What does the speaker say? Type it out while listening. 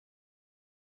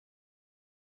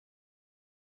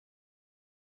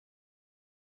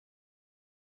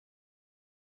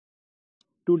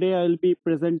Today I will be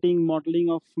presenting modeling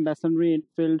of masonry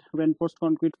infilled reinforced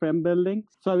concrete frame buildings.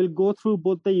 So I will go through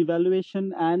both the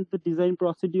evaluation and the design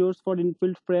procedures for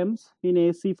infilled frames in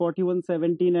ASCE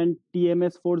 4117 and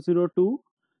TMS 402.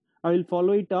 I will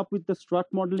follow it up with the strut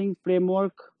modeling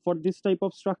framework for this type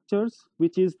of structures,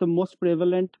 which is the most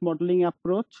prevalent modeling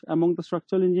approach among the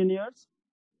structural engineers.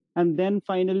 And then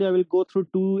finally, I will go through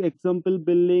two example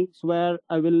buildings where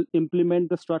I will implement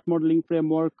the strut modeling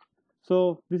framework.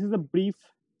 So this is a brief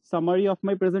summary of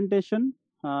my presentation.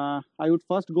 I would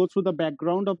first go through the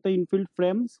background of the infilled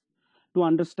frames to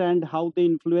understand how they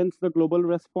influence the global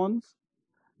response.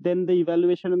 Then the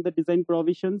evaluation and the design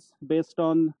provisions based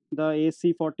on the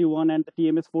ASCE 41 and the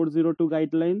TMS 402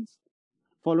 guidelines,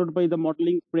 followed by the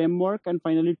modeling framework, and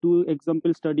finally two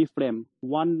example study frame.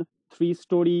 One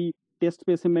 3-story test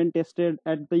specimen tested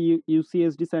at the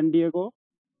UCSD San Diego,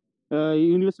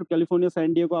 University of California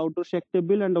San Diego outdoor shack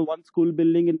table, and one school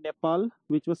building in Nepal,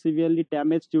 which was severely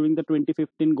damaged during the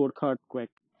 2015 Gorkha earthquake.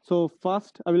 So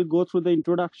first, I will go through the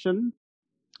introduction,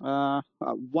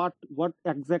 what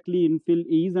exactly infill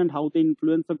is and how they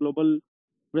influence the global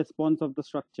response of the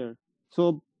structure.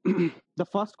 So the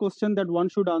first question that one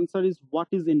should answer is, what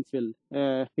is infill?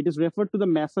 It is referred to the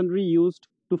masonry used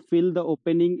to fill the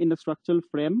opening in a structural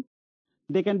frame.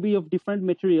 They can be of different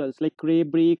materials like clay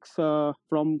bricks,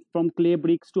 from clay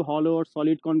bricks to hollow or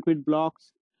solid concrete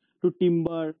blocks to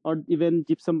timber or even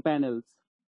gypsum panels.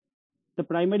 The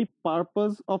primary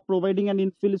purpose of providing an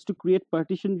infill is to create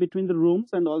partition between the rooms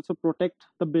and also protect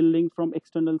the building from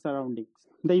external surroundings.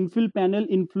 The infill panel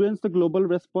influence the global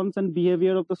response and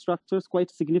behavior of the structures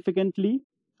quite significantly.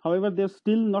 However, they're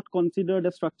still not considered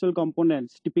as structural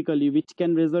components typically, which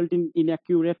can result in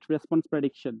inaccurate response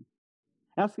prediction.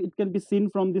 As it can be seen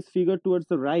from this figure towards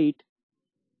the right,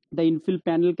 the infill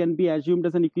panel can be assumed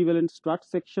as an equivalent strut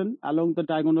section along the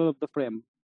diagonal of the frame.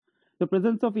 The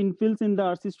presence of infills in the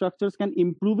RC structures can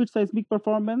improve its seismic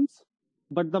performance,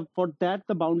 but for that,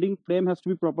 the bounding frame has to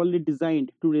be properly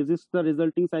designed to resist the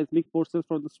resulting seismic forces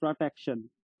from the strut action.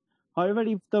 However,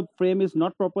 if the frame is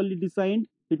not properly designed,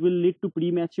 it will lead to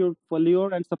premature failure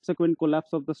and subsequent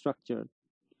collapse of the structure.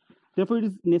 Therefore, it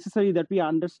is necessary that we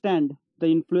understand the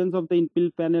influence of the infill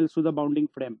panels to the bounding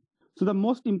frame. So the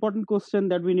most important question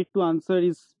that we need to answer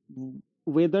is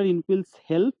whether infills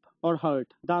help or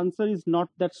hurt. The answer is not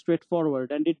that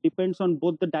straightforward, and it depends on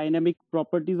both the dynamic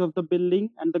properties of the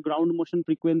building and the ground motion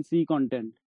frequency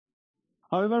content.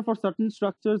 However, for certain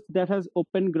structures that has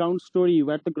open ground story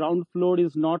where the ground floor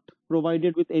is not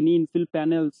provided with any infill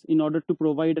panels in order to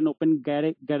provide an open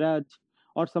garage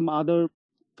or some other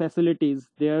facilities,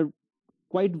 they are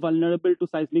quite vulnerable to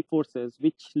seismic forces,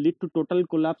 which lead to total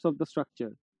collapse of the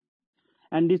structure.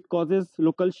 And it causes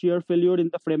local shear failure in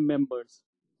the frame members.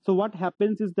 So what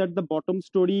happens is that the bottom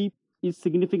story is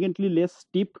significantly less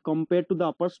steep compared to the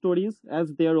upper stories,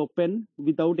 as they are open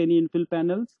without any infill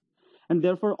panels. And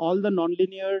therefore, all the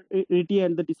nonlinearity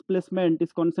and the displacement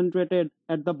is concentrated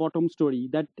at the bottom story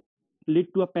that lead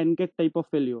to a pancake type of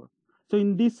failure. So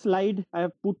in this slide, I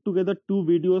have put together two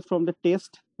videos from the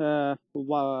test that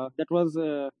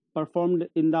was performed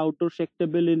in the outdoor shack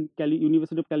table in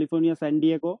University of California, San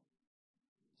Diego.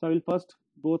 So I will first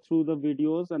go through the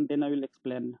videos and then I will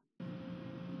explain.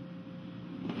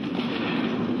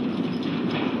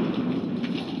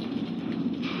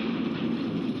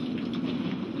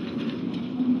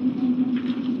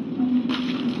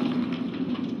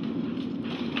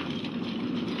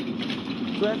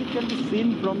 So as it can be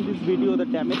seen from this video, the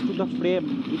damage to the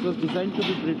frame, which was designed to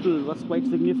be brittle, was quite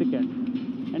significant.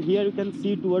 And here you can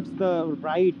see towards the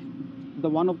right, the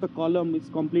one of the column is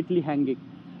completely hanging.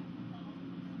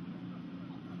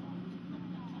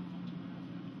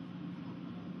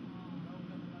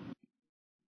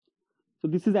 So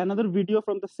this is another video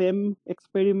from the same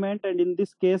experiment, and in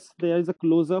this case, there is a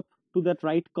close-up to that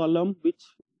right column, which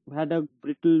had a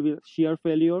brittle shear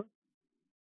failure.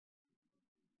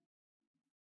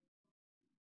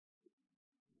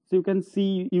 So you can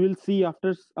see, you will see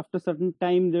after certain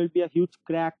time, there will be a huge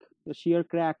crack, a shear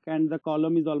crack, and the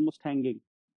column is almost hanging.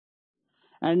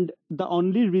 And the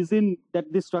only reason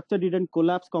that this structure didn't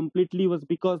collapse completely was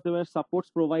because there were supports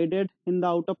provided in the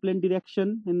outer plane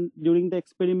direction during the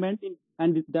experiment,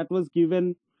 and that was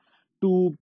given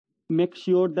to make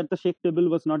sure that the shack table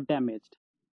was not damaged.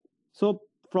 So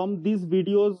from these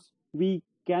videos, we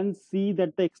can see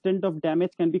that the extent of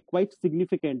damage can be quite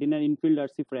significant in an infilled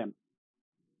RC frame.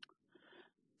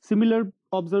 Similar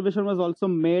observation was also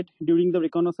made during the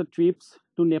reconnaissance trips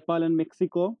to Nepal and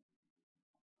Mexico.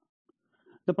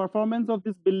 The performance of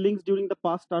these buildings during the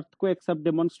past earthquakes have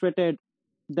demonstrated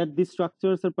that these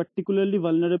structures are particularly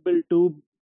vulnerable to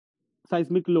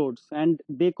seismic loads, and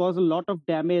they cause a lot of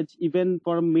damage even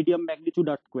for medium magnitude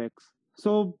earthquakes.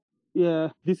 So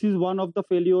this is one of the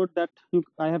failures that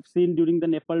I have seen during the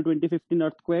Nepal 2015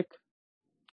 earthquake.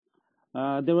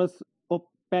 There was a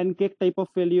pancake type of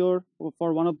failure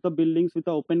for one of the buildings with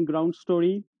an open ground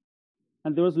story,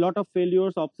 and there was a lot of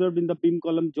failures observed in the beam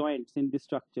column joints in these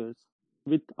structures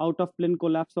with out of plane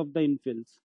collapse of the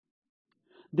infills.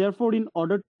 Therefore, in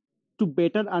order to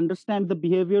better understand the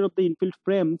behavior of the infilled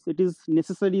frames, it is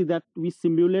necessary that we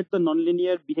simulate the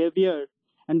nonlinear behavior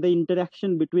and the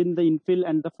interaction between the infill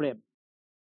and the frame.